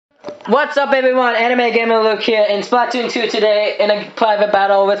What's up, everyone? Anime Gamer Luke here in Splatoon 2 today in a private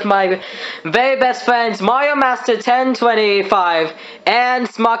battle with my very best friends Mario Master 1025 and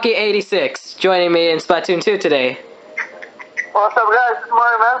Smocky86 joining me in Splatoon 2 today. What's up, guys? It's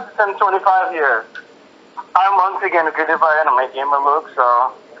Mario Master 1025 here. I'm once again greeted by Anime Gamer Luke,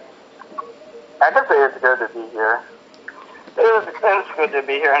 so I can say it's good to be here. It's good to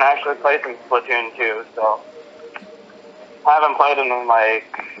be here and actually play some Splatoon 2, so I haven't played in like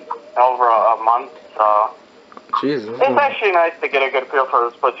over a month, so Jesus. It's actually nice to get a good feel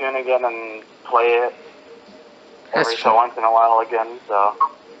for Splatoon again and play it every so once in a while again, so.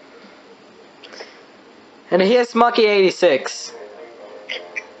 And here's Smocky86.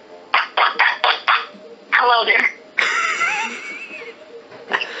 Hello there.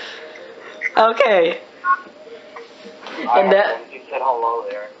 Okay. And that. You said hello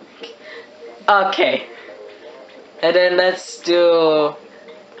there. Okay. And then let's do.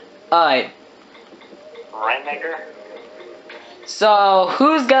 Alright. Rainmaker? So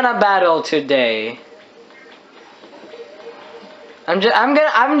who's gonna battle today? I'm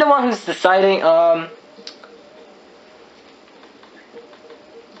the one who's deciding. I'm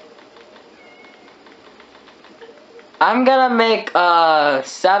gonna make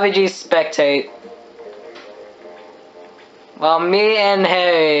Savagey spectate. Well, me and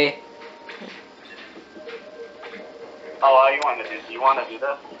Harry. Oh, you want to do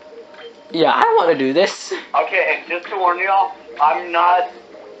this? Yeah, I want to do this. Okay, and just to warn y'all, I'm not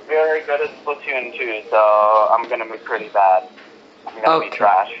very good at Splatoon 2, so I'm gonna be pretty bad. I'm gonna be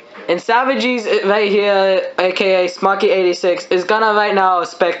trash. And Savagey's right here, aka Smocky86, is gonna right now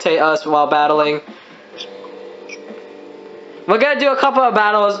spectate us while battling. We're gonna do a couple of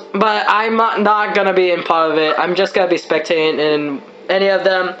battles, but I'm not gonna be in part of it. I'm just gonna be spectating in any of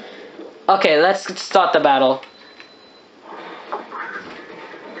them. Okay, let's start the battle.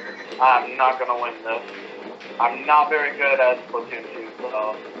 I'm not gonna win this. I'm not very good at Splatoon 2,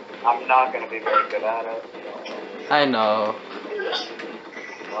 so I'm not gonna be very good at it. I know.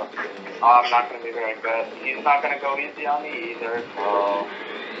 I'm not gonna be very good. He's not gonna go easy on me either, so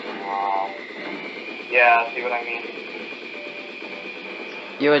yeah, see what I mean?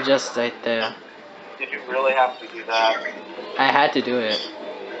 You were just right there. Did you really have to do that? I had to do it.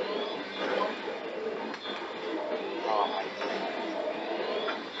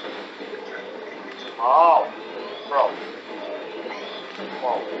 Oh, bro.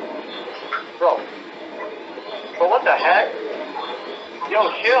 Whoa. Bro. But what the heck?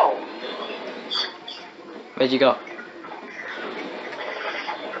 Yo, chill. Where'd you go?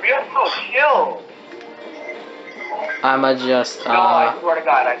 Yo, chill. I'ma just, No, I swear to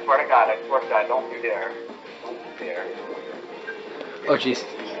God, don't you dare. Don't you dare. Oh, jeez.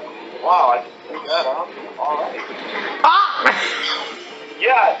 Wow, I just picked that up. Alright. Ah!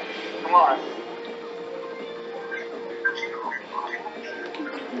 Yes! Come on.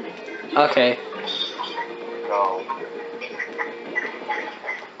 Okay. Go.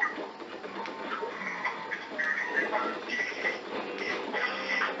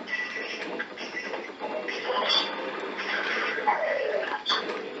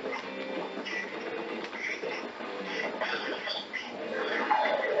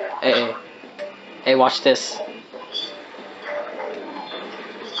 Hey, watch this.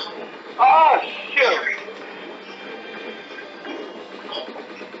 Oh, shoot!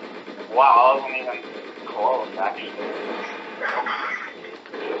 Wow, I wasn't even close, actually.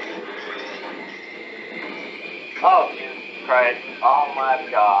 Oh, Jesus Christ. Oh my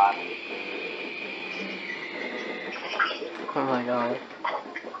God. Oh my God.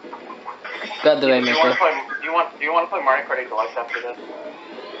 Got the Rainmaker. Do you want to play Mario Kart 8 Deluxe after this?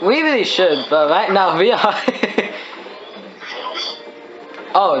 We really should, but right now we are.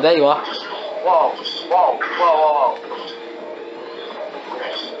 Oh, there you are. Whoa, whoa, whoa, whoa, whoa.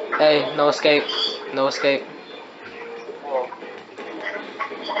 Hey, no escape. No escape. Whoa.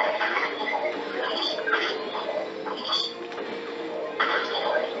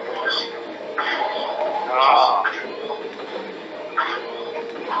 Ah.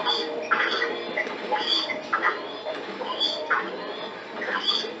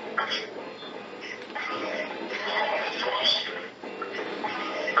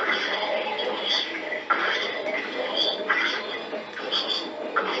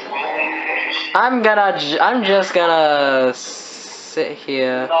 I'm just gonna sit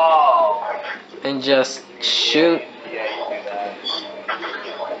here and just shoot. Yeah, you do that.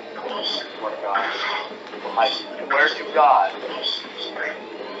 Swear to God. I swear to God.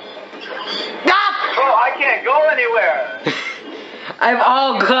 Ah! Oh, I can't go anywhere!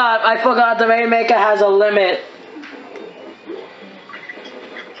 Oh God, I forgot the Rainmaker has a limit.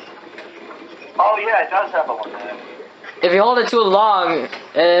 Oh yeah, it does have a limit. If you hold it too long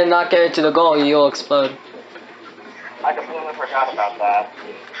and not get it to the goal, you'll explode. I completely forgot about that.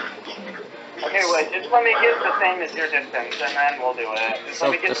 Okay, wait, just let me get the same as your distance, and then we'll do it. Just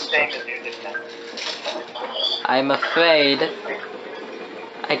let me get the same as your distance. I'm afraid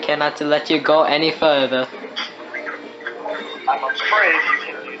I cannot let you go any further. I'm afraid you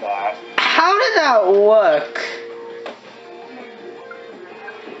can do that. How did that work?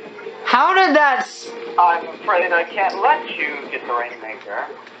 How did that... I'm afraid I can't let you get the Rainmaker.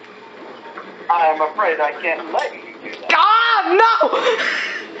 I'm afraid I can't let you do that. Ah, no!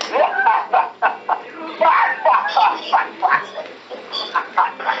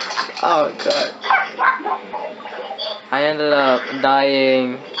 Oh, God. I ended up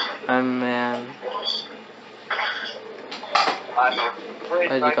dying. Oh, man. I'm afraid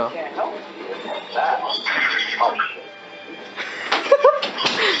Where'd I you go? can't help you with that. Oh, shit.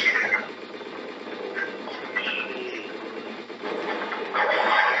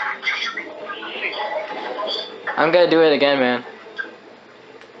 I'm gonna do it again, man.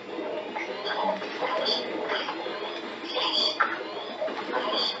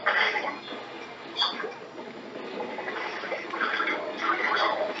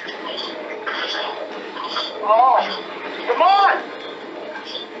 Oh, come on!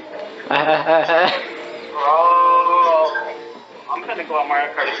 Bro, I'm gonna go on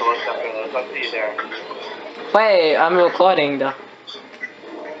Mario Kart Deluxe after this. I'll see you there. Wait, I'm recording though.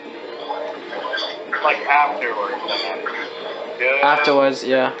 Like afterwards, I mean. Good. Afterwards,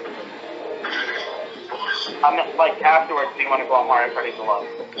 yeah. I meant like afterwards. Do you want to go on Mario Kart Deluxe?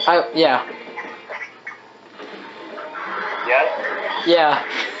 Yeah. Yes. Yeah.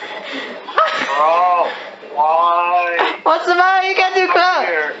 Bro, why? What's the matter? You can't do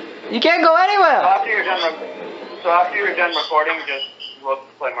crap. You can't go So anywhere. after you're done recording, just look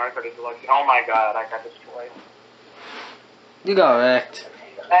to play Mario Kart Deluxe. Oh my god, I got destroyed. You got wrecked.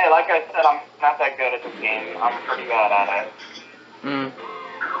 Hey, like I said, I'm not that good at this game. I'm pretty bad at it.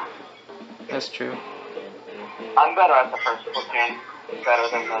 That's true. I'm better at the first Splatoon. Better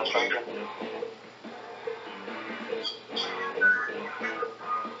than the second.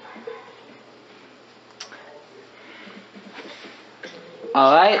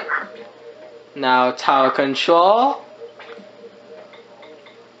 Alright. Now tower control.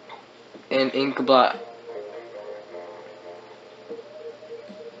 And ink blot.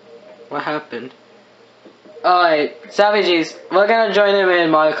 What happened? Alright, Savages, we're gonna join him in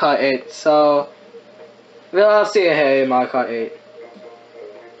Mario Kart 8, so we'll see you here in Mario Kart 8.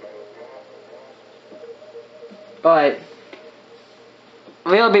 Alright.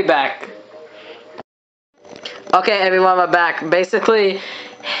 We'll be back. Okay everyone, we're back. Basically,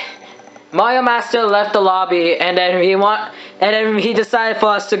 Mario Master left the lobby and then he decided for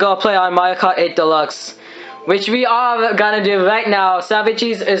us to go play on Mario Kart 8 Deluxe. Which we are gonna do right now.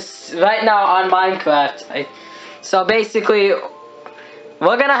 Savages is right now on Minecraft. So basically,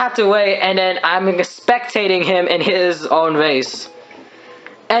 we're gonna have to wait, and then I'm spectating him in his own race.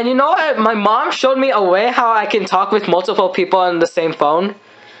 And you know what? My mom showed me a way how I can talk with multiple people on the same phone.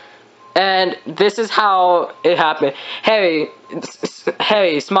 And this is how it happened. Harry,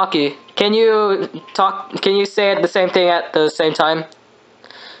 Smocky, can you talk? Can you say the same thing at the same time?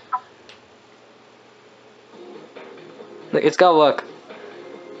 It's gonna work.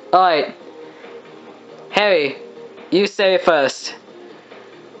 Alright. Harry, you say it first.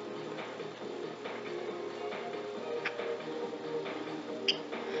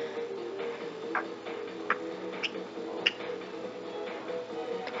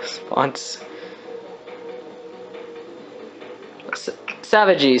 Response.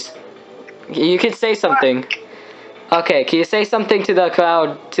 Savages, you can say something. Okay, can you say something to the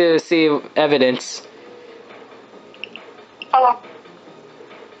crowd to see evidence? Hello.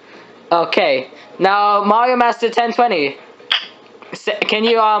 Okay, now Mario Master 1020. Can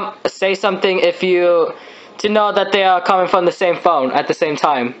you say something if you to know that they are coming from the same phone at the same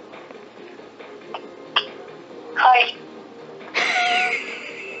time? Hi.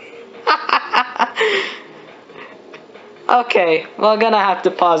 Okay, we're gonna have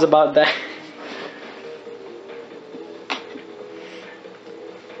to pause about that.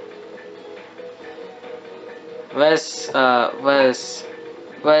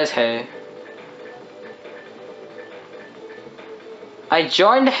 Where's Harry? I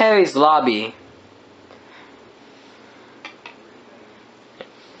joined Harry's lobby.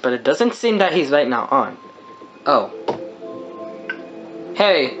 But it doesn't seem that he's right now on. Oh.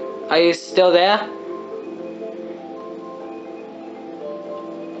 Harry, are you still there?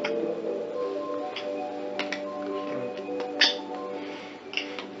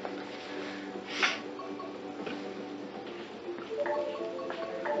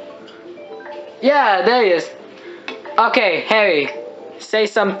 Yeah, there he is. Okay, Harry, say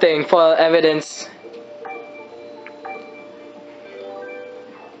something for evidence.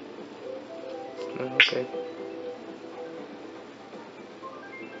 Okay.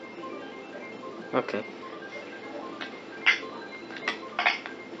 Okay.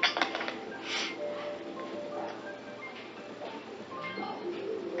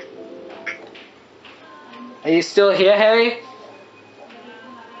 Are you still here, Harry?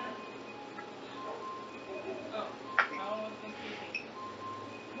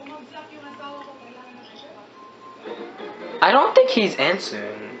 I don't think he's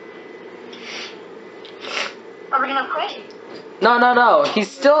answering. Are we gonna quit? No. He's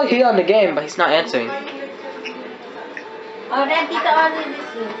still here on the game, but he's not answering. Alright, dito on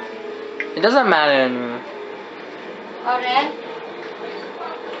this. It doesn't matter anymore. Alright.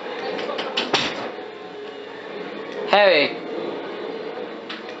 Harry.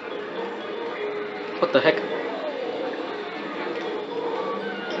 What the heck?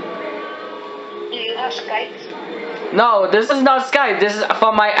 Do you have Skype? No, this is not Skype. This is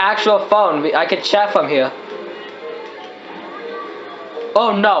from my actual phone. I can chat from here.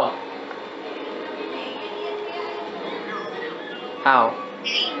 Oh no. Ow.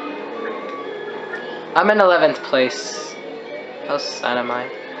 I'm in 11th place. How sad am I?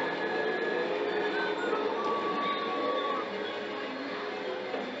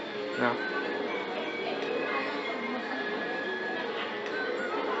 No.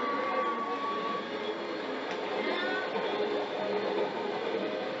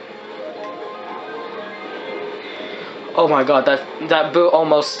 Oh my god, that boo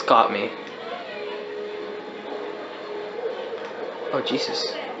almost got me. Oh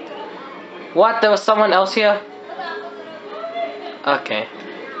Jesus. What? There was someone else here? Okay.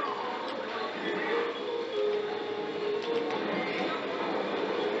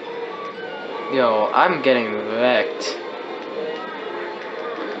 Yo, I'm getting wrecked.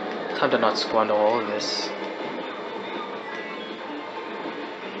 Time to not squander all of this.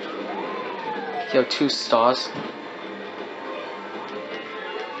 Yo, 2 stars.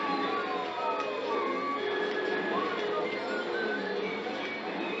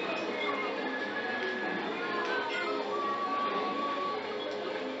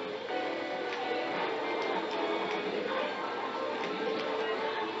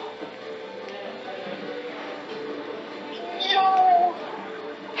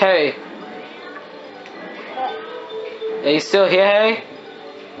 Harry. Are you still here, Harry?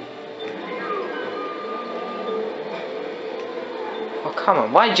 Oh, come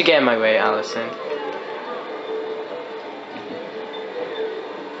on. Why did you get in my way, Allison?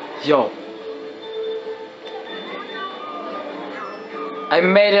 Yo. I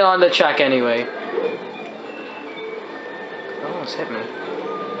made it on the track anyway. Almost hit me.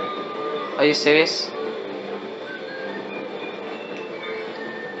 Are you serious?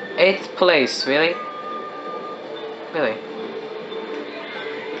 8th place, really? Really?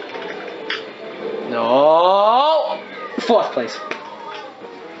 No! 4th place.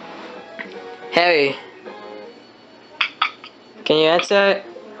 Harry. Can you answer it?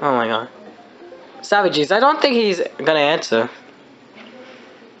 Oh my god. Savages, I don't think he's gonna answer.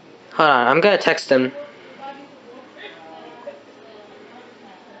 Hold on, I'm gonna text him.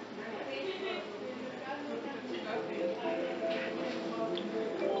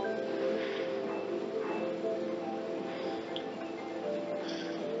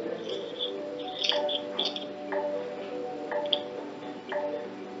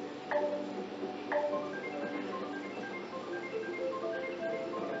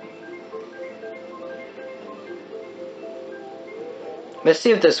 Let's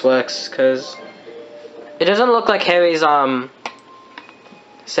see if this works, cause it doesn't look like Harry's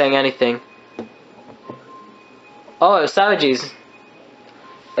saying anything. Oh, Savages.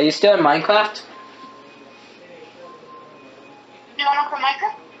 Are you still in Minecraft? You wanna come,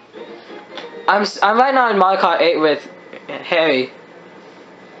 Micah? I'm right now in Minecraft 8 with Harry.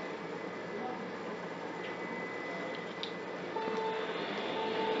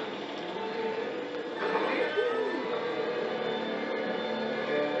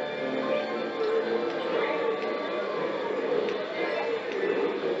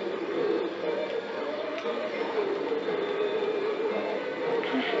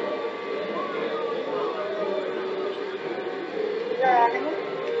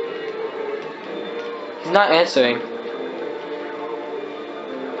 He's not answering.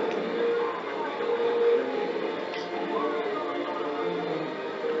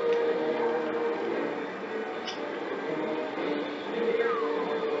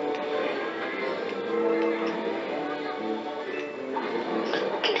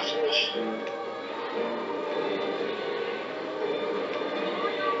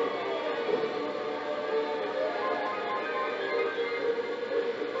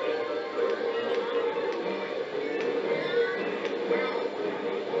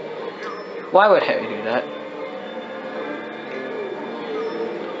 Why would Harry do that?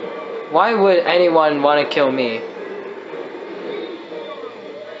 Why would anyone want to kill me?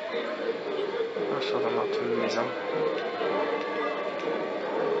 I'll show them optimism.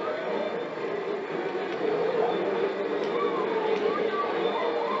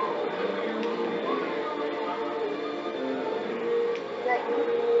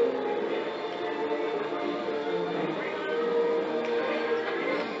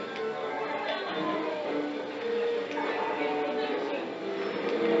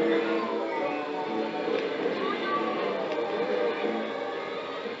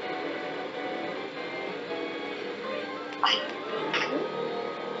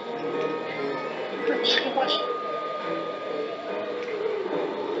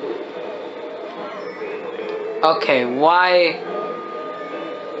 Okay, why?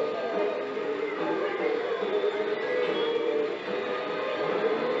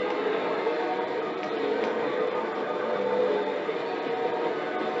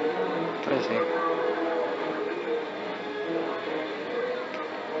 What is he?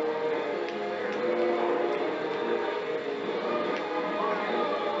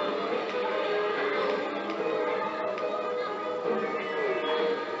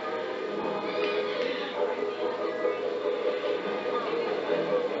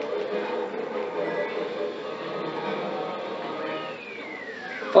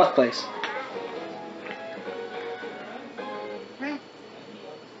 Fourth place.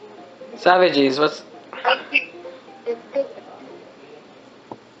 Savages, what's...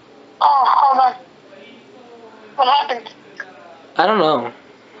 Oh, hold on. What happened? I don't know.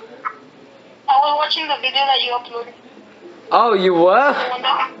 I was watching the video that you uploaded. Oh, you were?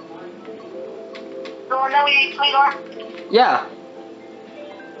 The one that we played on. Yeah.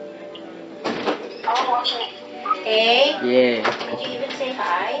 I was watching it. Hey. Yeah. Did you even say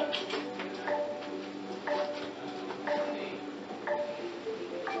hi?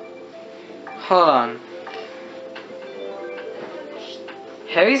 Hold on.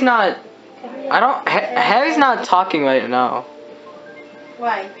 Harry's not... Harry's not talking right now.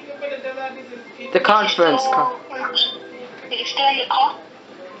 Why? The conference call. Did you stay on the call?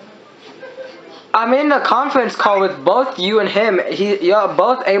 I'm in the conference call with both you and him. You're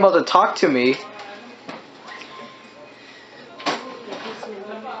both able to talk to me.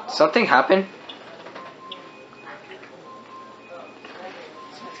 Something happened?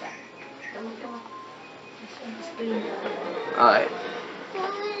 Alright.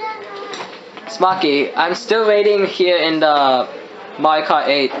 Smoky, I'm still waiting here in the Mario Kart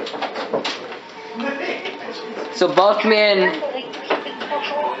 8. So both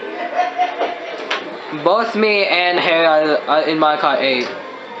me and Harry are in Mario Kart 8.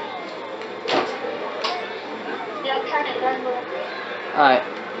 Yeah, I'm trying to remember. Alright.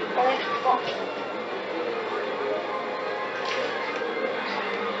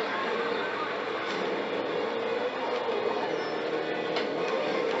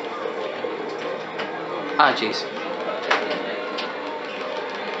 Ah, jeez.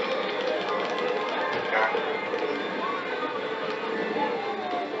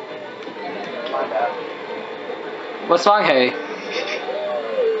 What's wrong, Harry?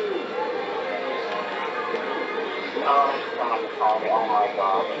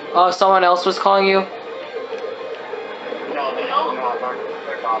 Oh, someone else was calling you? No, they're gone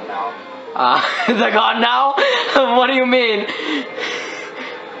now. They're gone now? What do you mean?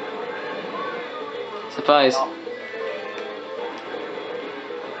 Surprise.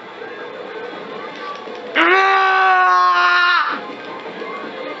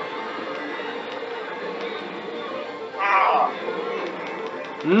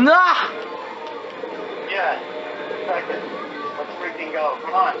 Nah! Yeah, second. Let's freaking go.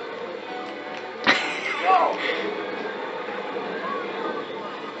 Come on. Go.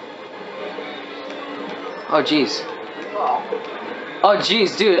 Oh, jeez. Oh. Oh,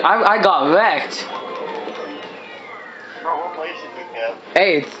 jeez, dude, I got wrecked. Bro, what place did you get?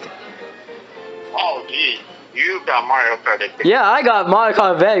 8th. Oh, geez. You got Mario Kart. Yeah, I got Mario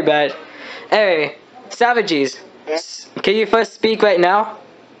Kart very bad. Hey, Savages, can you first speak right now?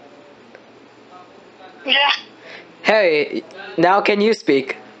 Yeah. Hey, now can you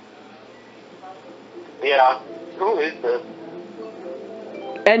speak? Yeah. Who is this?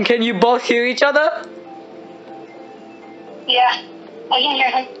 And can you both hear each other? Yeah. I can hear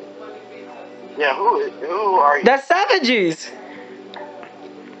him. Yeah, who are you? That's Savages!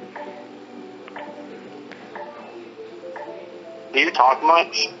 Do you talk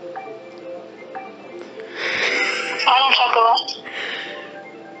much? I don't talk a lot.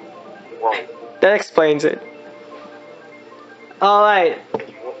 Well, That explains it. Alright.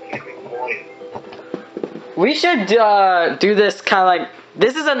 what can you We should do this kind of like,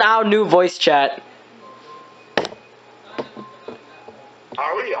 this is our new voice chat.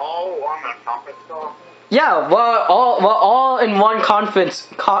 Are we all on a conference call? Yeah, we're all in one conference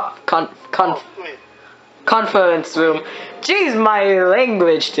conference room. Jeez, my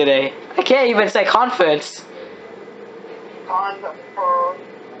language today. I can't even say conference.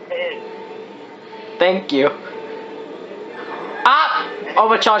 Thank you. Ah!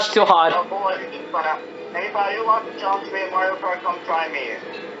 Overcharged too hard. Anybody who wants to challenge me in Mario Kart, come try me.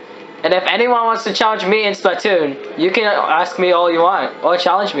 And if anyone wants to challenge me in Splatoon, you can ask me all you want, or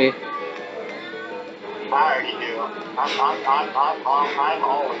challenge me. I already do. I'm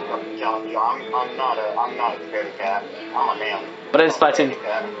always up to challenge you. I'm not a scaredy cat. I'm a man. But in Splatoon,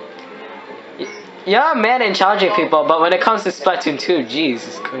 you're a man in challenging people, but when it comes to Splatoon 2,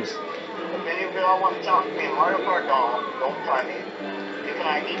 Jesus Christ. If any of y'all want to challenge me in Mario Kart, don't try me. You can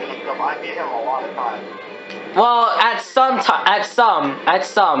actually get him. I beat him a lot of times. Well, at some. 38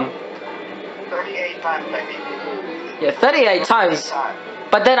 times I beat you. Yeah, 38 times.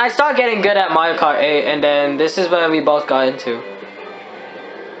 But then I started getting good at Mario Kart 8, and then this is where we both got into.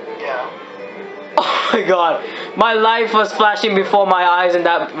 Yeah. Oh my god, my life was flashing before my eyes, and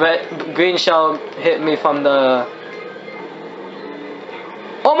that green shell hit me from the.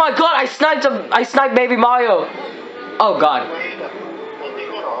 Oh my god, I sniped baby Mario. Oh god.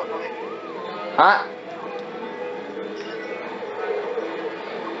 Huh?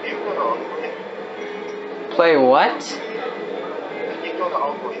 Play what?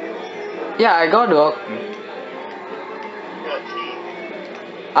 Yeah, I go to Oakland.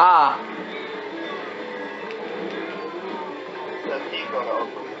 Ah.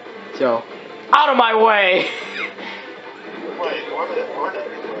 Yo. Out of my way!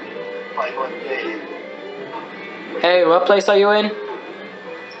 Hey, what place are you in?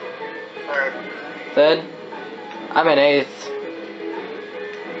 Third? I'm in 8th.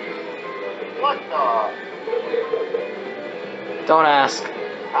 What the? Don't ask.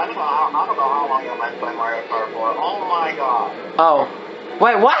 I don't know how long I might play Mario Kart for. Oh my god. Oh.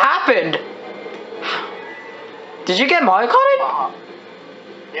 Wait, what happened? Did you get Mario Kart?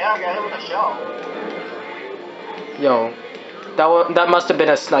 Yeah, I got it with a shell. Yo. That must have been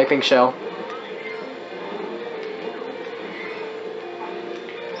a sniping shell.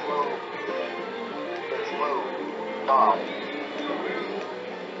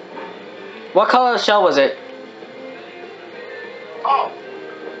 What color shell was it? Oh.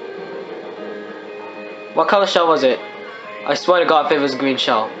 What color shell was it? I swear to God if it was green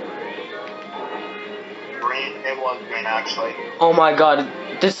shell. Green, it was green actually. Oh my god.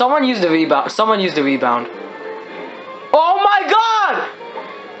 Did someone use the rebound? Someone used the rebound. Oh my god!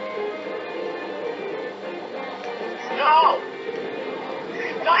 No!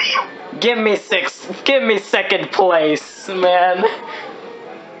 No! Give me second place, man.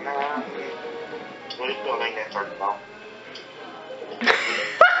 Nah. We're still making it first now.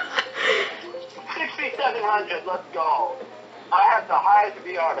 6,700, let's go. I have the highest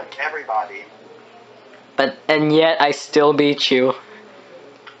VR of everybody. And yet I still beat you.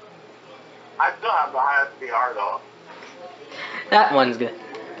 I still have the highest VR though. That one's good.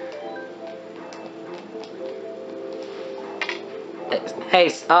 Hey,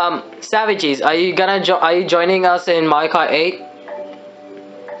 Savages, are you joining us in Mario Kart 8?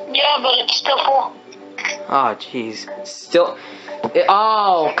 Yeah, but it's still full. Oh, jeez. Still.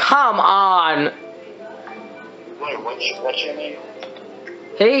 Oh, come on. Wait, what's your name?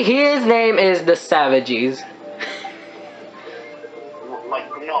 His name is the Savages. Like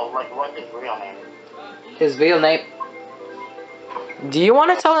what's his real name? His real name. Do you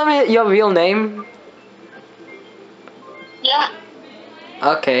want to tell him your real name? Yeah.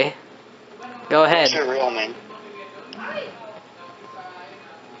 Okay. Go ahead. What's your real name?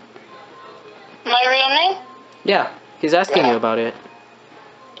 My real name? Yeah, he's asking you about it.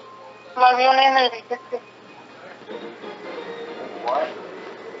 My real name is Victor. What?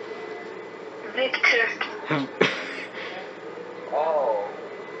 Victor. Oh.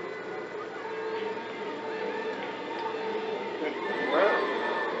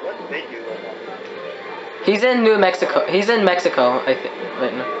 What did they do right now? He's in New Mexico. He's in Mexico, I think.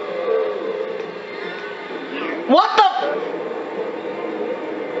 Right now. What the?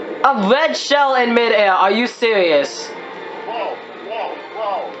 A red shell in midair. Are you serious? Whoa, whoa,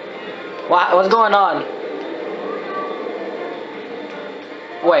 whoa. What's going on?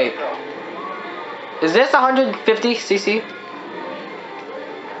 Wait. Is this 150 cc? Victor,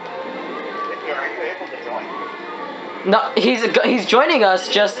 are you able to join? No, he's joining us.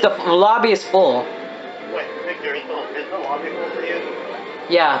 Just the lobby is full. Wait, Victor, is the lobby full for you?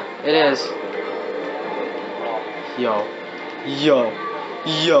 Yeah, it is. Yo. Yo.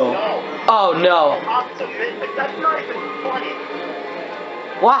 Yo. No. Oh no. Optimistic. That's not even funny.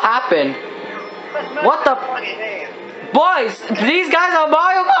 What happened? That's not What even the- funny name. Boys, these guys are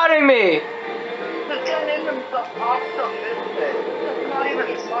Mario Karting me! This guy named himself Optimistic. That's not even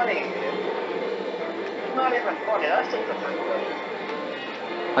funny. It's not even funny. That's just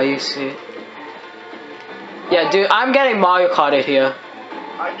offensive. Are you see? Yeah, dude, I'm getting Mario Karted here.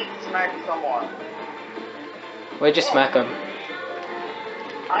 I just smacked someone. Where'd you smack him?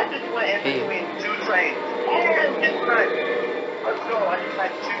 I just went in Hey. between two trains. And get smacked. Let's go. I just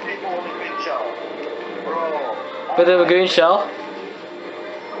had two people with a green shell. Bro. With a green shell?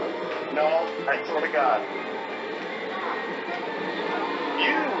 No, I swear to God.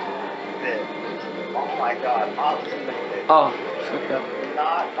 You did. Oh my God. Optimistic. Oh.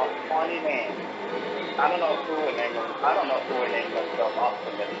 Not a funny name. I don't know who would name him. I don't know who would name themselves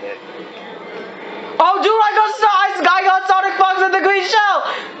Optimistic. Oh, dude, I got Sonic Fox with the green shell!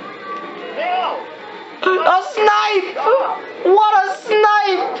 No! A snipe! What a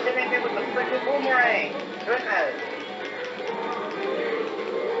snipe! Hitting me with the freaking boomerang. Goodness.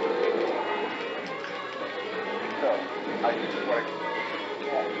 So, I just work.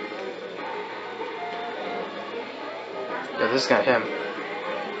 Yeah, this got him.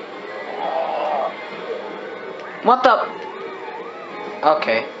 What the?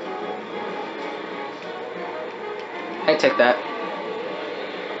 Okay. I take that.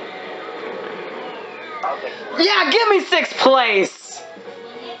 I'll take it. Yeah, give me 6th place!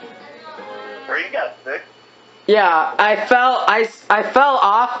 Where you got sick? Yeah, I fell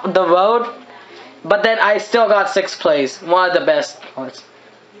off the road, but then I still got 6th place. One of the best parts.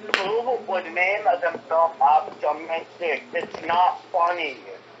 Who would name themselves Optimistic? It's not funny.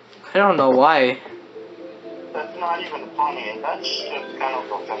 I don't know why. That's not even funny. That's just kind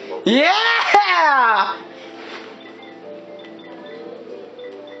of offensive. Yeah!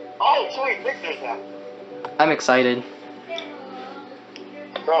 Oh, sweet, Victor's now. I'm excited.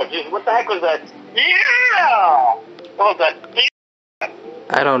 Bro, geez, what the heck was that? Yeah! What was that?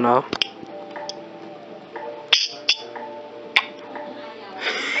 I don't know.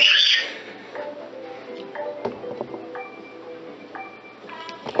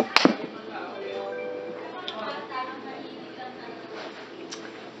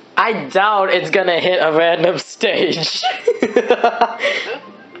 I doubt it's gonna hit a random stage. Is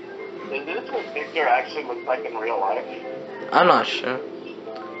this what Victor actually looks like in real life? I'm not sure.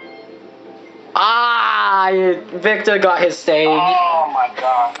 Ah, Victor got his stage. Oh my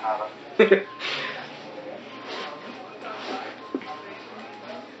God.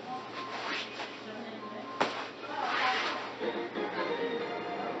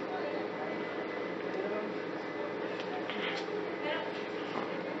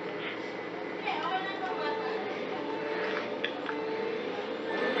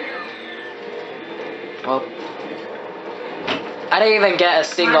 Well, I didn't even get a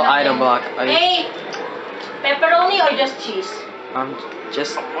single item block. Hey, pepperoni or just cheese?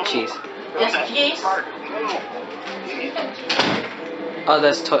 Just cheese. Just cheese? Oh,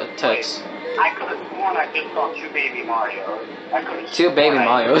 there's Turks. I could have sworn I just saw two baby Marios. I could have 2 baby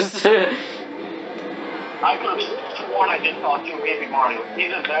Marios. I could have sworn I just saw two baby Marios.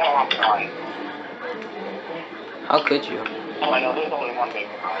 Either that or I'm trying. How could you? Oh, I know, there's only one baby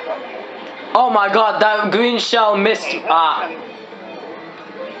Mario. Oh my god, that green shell missed. Hey, Ah.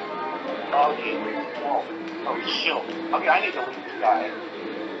 Oh, geez. Whoa. Oh, shoot. Okay, I need to leave this guy.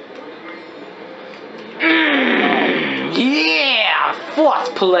 Yeah!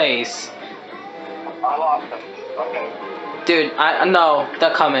 4th place. I lost him. Okay. Dude, no,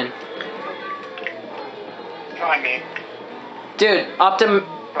 they're coming. Try me. Dude,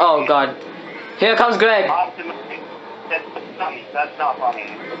 oh god. Here comes Greg. Optimistic. That's funny. That's not funny.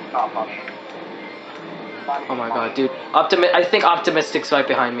 It's not funny. Oh my god, dude. I think Optimistic's right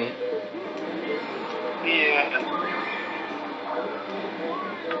behind me. Yeah.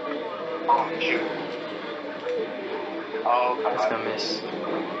 Oh, shoot. Oh, come That's on. gonna miss.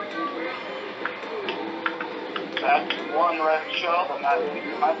 That's one red shell, and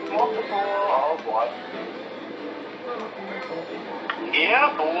that's multiple. Oh, boy.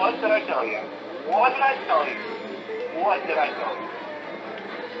 Yeah, but what did I tell you? What did I tell you? What did I tell you?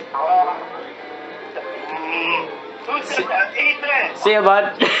 Who said that? Ethan! See ya, bud.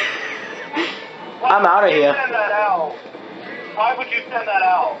 I'm out of Why would you here. send that out? Why would you send that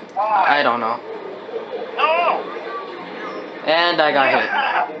out? Why? I don't know. No! And I got hit.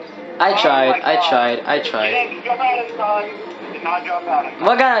 I tried. I You didn't jump out in time. You did not jump out in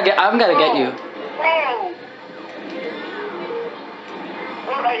time. I'm gonna get you. Oh!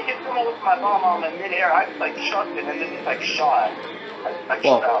 when I hit someone with my bomb in midair, I just like chucked it and then just like shot. I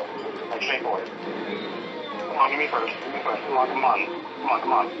shot out. Like straight forward. Come on, give me first. Give me first. Come on, come on. Come on,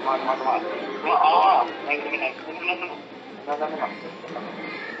 come on. Come on, come on, come on. Come on. Oh, thank you, thank you. No. Come on,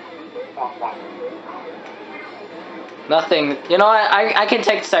 come on. Nothing. You know what? I can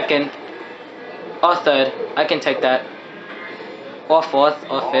take second. Or third. I can take that. Or fourth.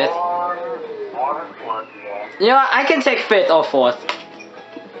 Or fifth. Or fourth, yeah. You know what? I can take fifth or fourth.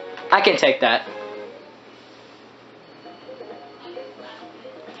 I can take that.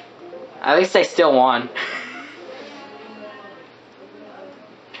 At least they still won.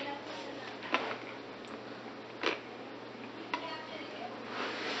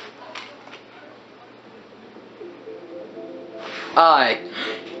 Alright.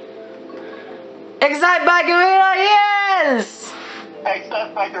 Excite Bike Arena, yes!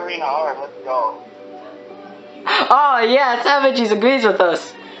 Excite Bike Arena, alright, let's go. Oh yeah, Savages agrees with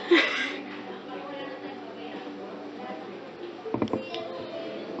us.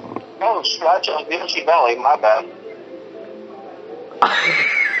 Oh, scratch on Yoshi Valley, my bad.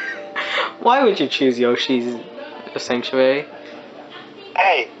 Why would you choose Yoshi's Sanctuary?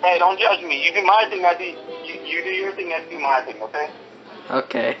 Hey, don't judge me. You do my thing, I do. You do your thing, I do my thing, okay?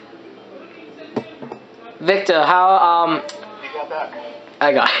 Okay. Victor, how You got that?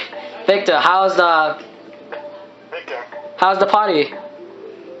 I got it. Victor, how's the party?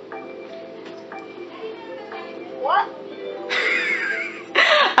 What?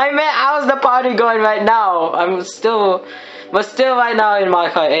 I meant, how's the party going right now? We're still right now in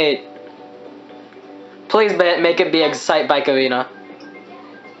Mario Kart 8. Please make it be Excite Bike Arena.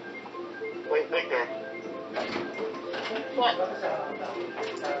 Wait, Victor. What?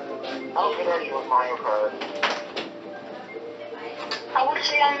 How good are you with Mario Kart? I would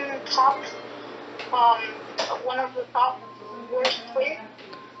say I'm top, one of the top worst players.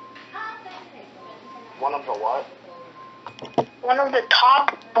 One of the what? One of the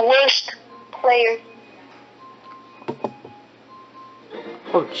top worst players.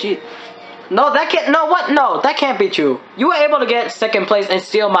 Oh gee. No, that can't. No, what? No, that can't be true. You were able to get second place and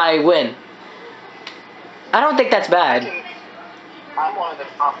steal my win. I don't think that's bad. I'm one of the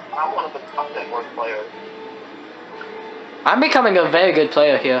top 10 worst players. I'm becoming a very good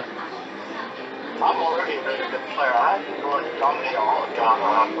player here. I'm already a very good player. I've been going to dominate all of John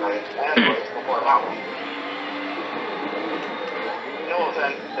Rock plays and plays before that one. No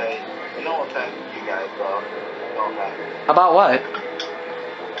offense to you guys, though. No offense. About what?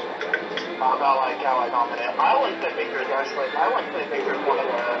 About like how I dominate. I wouldn't say Baker's actually. I wouldn't say Baker's one of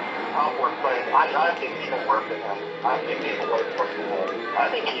the top worst players. I think even worse than him. I think even worse than him. I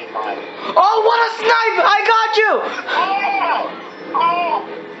think he's fine. Oh, what a snipe! I got you!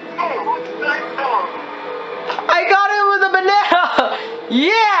 I got it with a banana!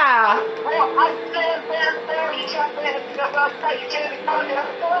 Yeah!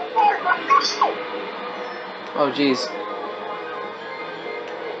 Oh, jeez.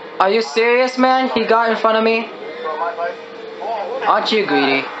 Are you serious, man? He got in front of me? Aren't you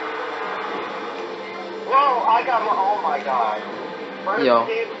greedy? Well, I got my, oh my god. First Yo.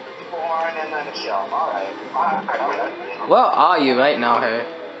 game was born and then a shell. Alright. Where are you right now, Harry?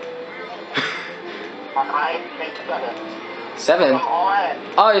 I think 7. 7?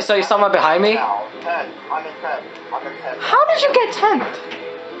 Oh, so you're somewhere behind me? 10. I'm in 10. How did you get 10th?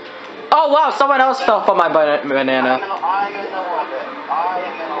 Oh wow, someone else fell for my banana. I'm in 11th. I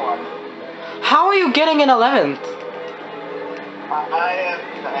am in 11th. How are you getting in 11th? I am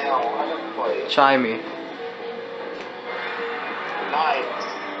in 11th place. Try me. Nice.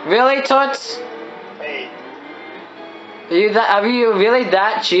 Really, Toots? 8. Are you really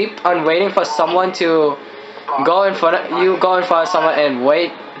that cheap on waiting for someone to go in front of someone and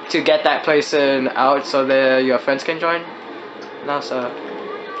wait to get that person out so that your friends can join? No, sir.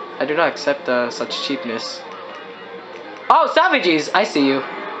 I do not accept such cheapness. Oh, Savages! I see you.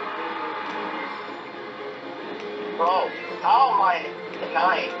 Bro, how am I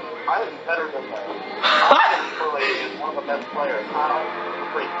 9? I'm better than that. I'm one of the best players. How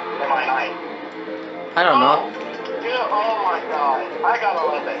am I 9? I don't know. Dude, oh my god. I got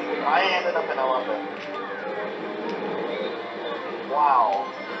 11. I ended up in 11. Wow.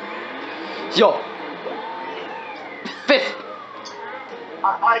 Yo! 5th!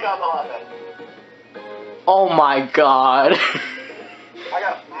 I got 11. Oh my god. I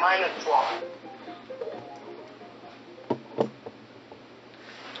got -12.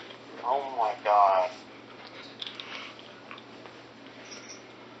 Oh my god.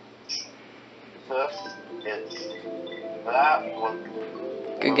 That was...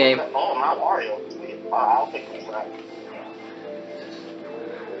 Good game. Oh, not Mario. I'll take this back.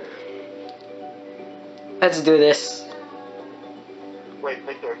 Let's do this. Wait,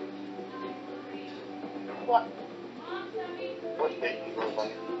 Victor. What? What state do you live in?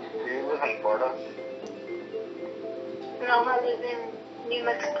 Do you live in Florida? No, I live in New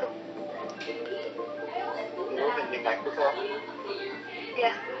Mexico. You live in New Mexico?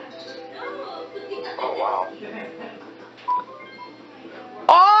 Yeah. Oh, wow.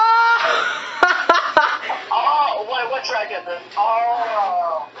 Oh! Oh, what track is this?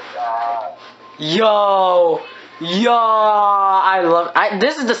 Oh, God. Yo,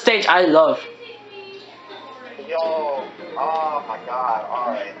 this is the stage I love. Yo, oh my God.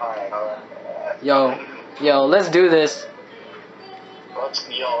 Alright. Yo, let's do this. Let's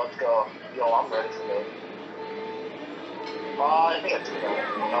go. Yo, I'm ready for this. I think it's good.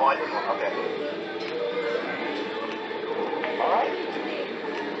 No, I didn't. Okay. Alright.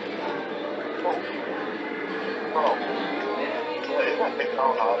 Oh. Wait, is that big?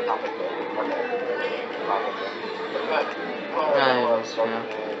 Oh, no, it's not big. Okay. It's not big. It's good. Nice,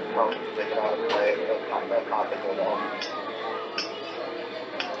 yeah. Oh, take it out of the way. That's not big at all.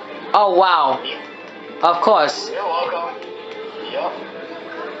 Oh wow, of course. You're welcome. Yup.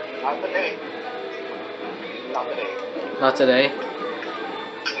 Not today. Not today. Not today.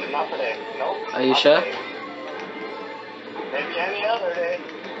 Not today. Nope. Are you Not sure? today. Maybe any other day.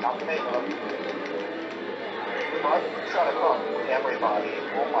 Not today, though. But shut across everybody.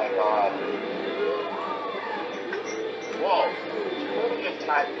 Oh my God. Whoa. Who just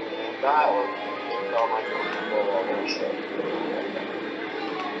sniped me? That was so much bullshit.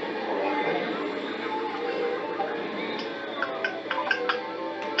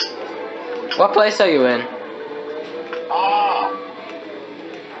 What place are you in?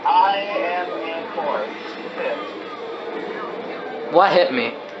 I am in fourth. Fifth. What hit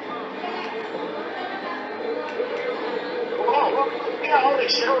me? Whoa, look at all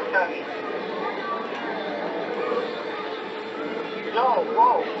this shit on me. Yo,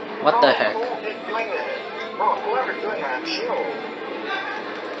 whoa. What the heck? Who is doing this? Bro, whoever's doing that, chill.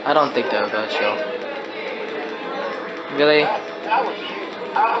 I don't think they're gonna show. Really? That was you.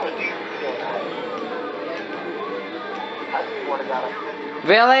 That was you. I swear to God,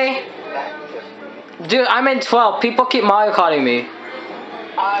 Really? that's just me. Dude, I'm in 12. People keep Mario Karting me.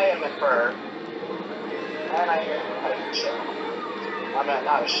 I am in first. And I am a shell. I mean,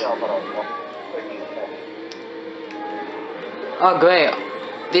 not a shell, but a freaking shell. Oh great.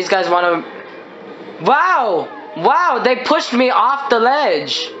 These guys wanna... Wow! Wow, they pushed me off the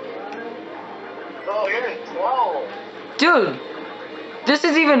ledge. Oh, you're in 12. Dude, this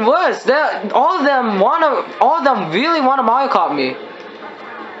is even worse. All of them really wanna Mario Kart me.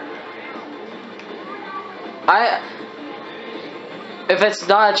 If it's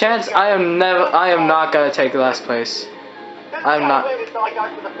not a chance, I am not gonna take last place. I'm not. Waited until I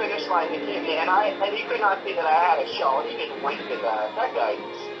got to the finish line to hit me, and he could not see that I had a shell. He just wasted that. That guy.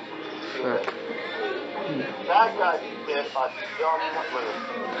 Look. That guy did a dumb move.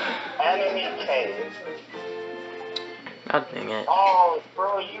 Enemy cave. God dang it. Oh,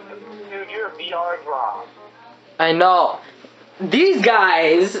 bro, dude, your VR's wrong. I know. These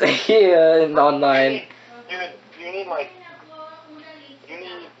guys here in online. Dude, you need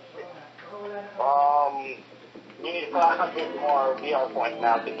 500 more VR points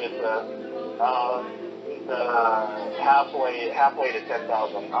now to get the halfway to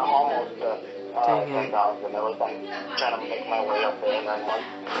 10,000. I'm almost to 10,000. I was like trying to make my way up there, and then once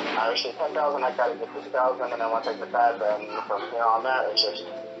I reached 10,000, I gotta get to 2,000, and then once I get that, then from here on that, it's just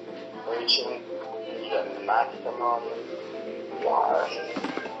reaching the maximum VR.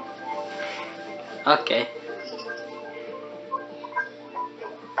 Okay.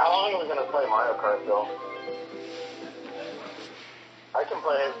 How long are we gonna play Mario Kart though? I can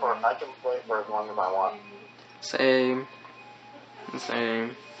play for as long as I want. Same. I'm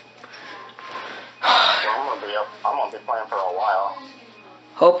gonna be playing for a while.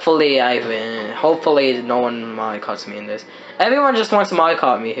 Hopefully I win. Hopefully no one Mario Karts me in this. Everyone just wants to Mario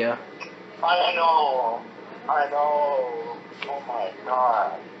Kart me here. I know. Oh my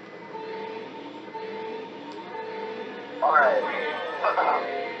God. Alright.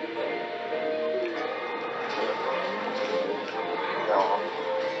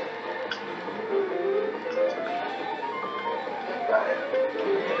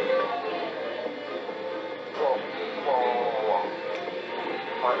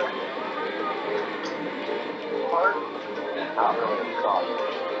 Not really a shot.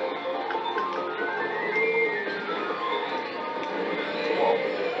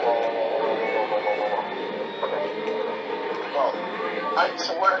 I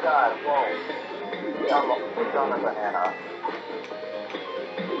swear to God, whoa. Yeah, I'm a banana.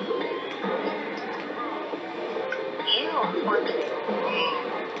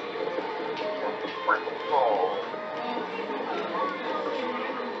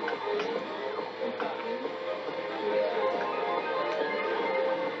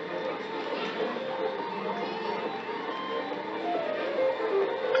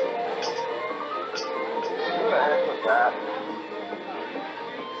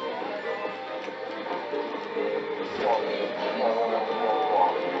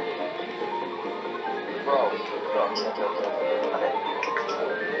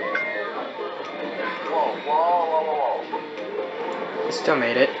 Still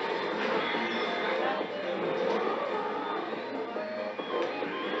made it.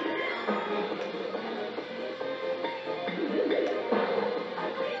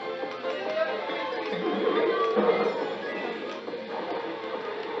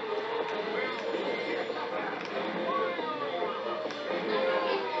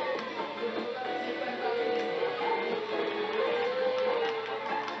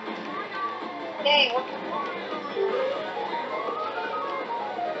 Hey, what?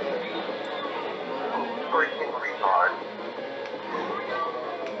 Freaking retard.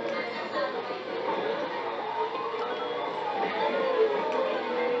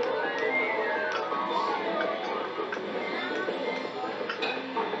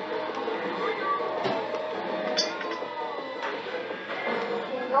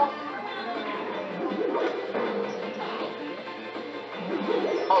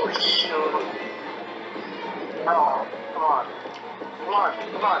 Oh shoot. No, come on. Come on,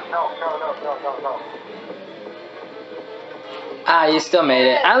 come on. No. Ah, you still made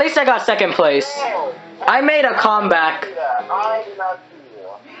it. At least I got second place. No. I made a comeback. I did not see you.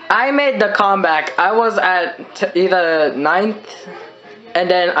 I made the comeback. I was at either 9th, and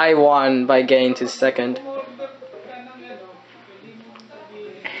then I won by getting to second.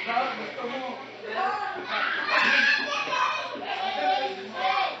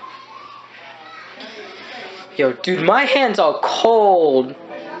 Yo, dude, my hands are cold.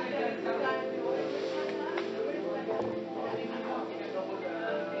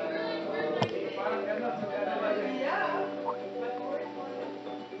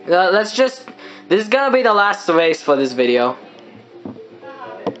 Let's just... This is gonna be the last race for this video.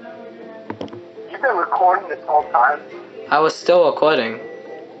 You've been recording this whole time? I was still recording.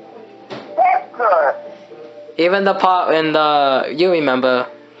 What the? Even the part in the... You remember,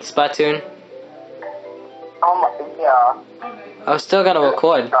 Splatoon? Oh my, yeah. I was still gonna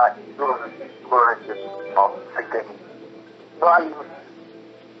record. God, you're just, oh, freaking. Right.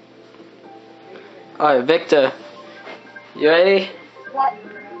 Alright, Victor. You ready? What?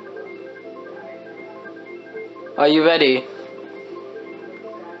 Are you ready?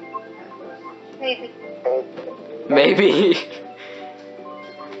 Maybe. Maybe.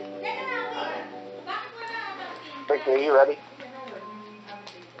 Okay, you ready?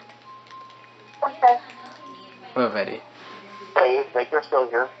 Okay. We're ready. Hey, Baker's still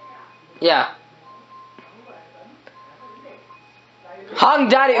here. Yeah. Hung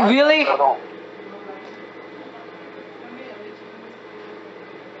Daddy, really? Hold on.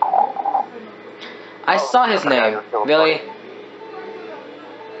 I saw his name. Really?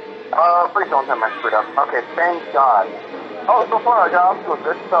 Please don't tell me I screwed up. Okay, thank God. Oh, so far I got off to a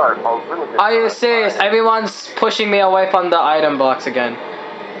good start. Oh, really good Are you start. serious? Everyone's pushing me away from the item box again.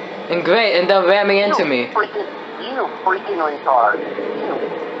 And great, and they're ramming into me. You freaking retard. You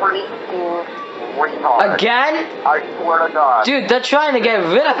freaking retard. Again? I swear to God. Dude, they're trying to get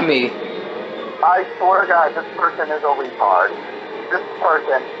rid of me. I swear to God, this person is a retard. This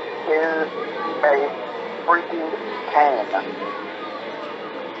person is a freaking pain.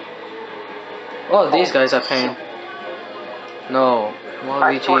 Oh, these guys are paying. No.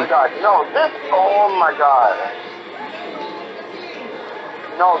 I swear to Waluigi. God. No, this. Oh my God.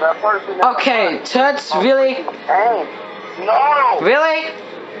 No, that person is Okay, Toots, really? pain. No. Really?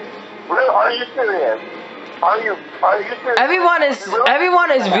 Really? Are you serious? Are you serious?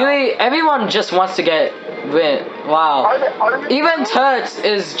 Everyone just wants to get rid. Wow. Are you Even serious? Toots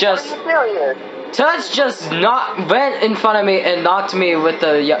is just... Are you serious? Toots just went in front of me and knocked me with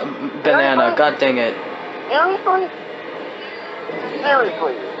the banana. God dang it. Seriously?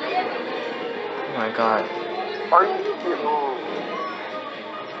 Seriously? Oh my God. Are you serious?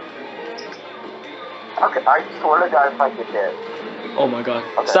 Okay, I swear to God if I get this. Oh my God.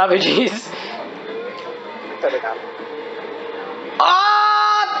 Okay. Savages. Set it down.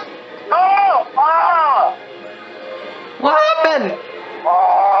 Ah! Oh! Ah! What happened?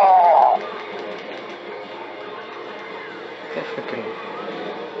 Oh!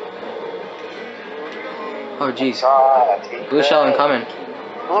 Oh jeez. God, Blue shell incoming.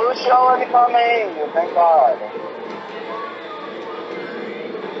 Blue shell incoming! Thank God.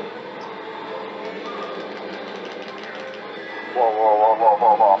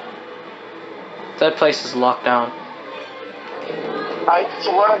 Whoa. That place is locked down. I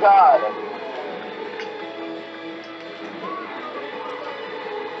swear to God.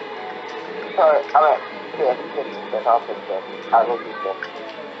 Sorry, alright. Here, I'll fix this. I will fix this.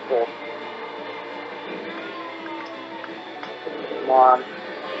 Here. Come on.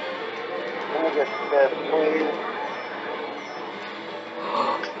 Let me get this, please.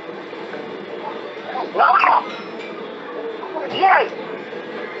 Yes!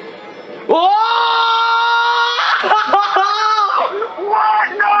 Whoa! What?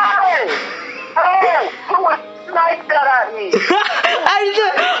 No! Oh! Who sniped that at me?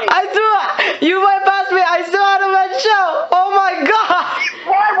 I threw. You went past me. I still had a red shell. Oh my god!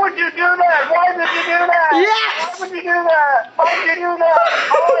 Why would you do that? Why did you do that? Yes! Why would you do that? Why did you do that?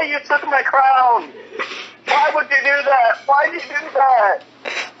 Oh, you took my crown. Why would you do that? Why did you do that?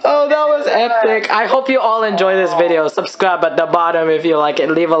 Oh, that was epic. I hope you all enjoy this video. Subscribe at the bottom if you like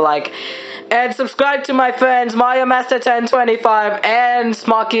it. Leave a like. And subscribe to my friends Mario Master 1025 and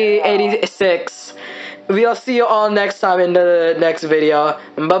Smoky 86. We'll see you all next time in the next video.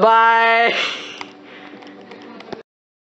 Bye-bye.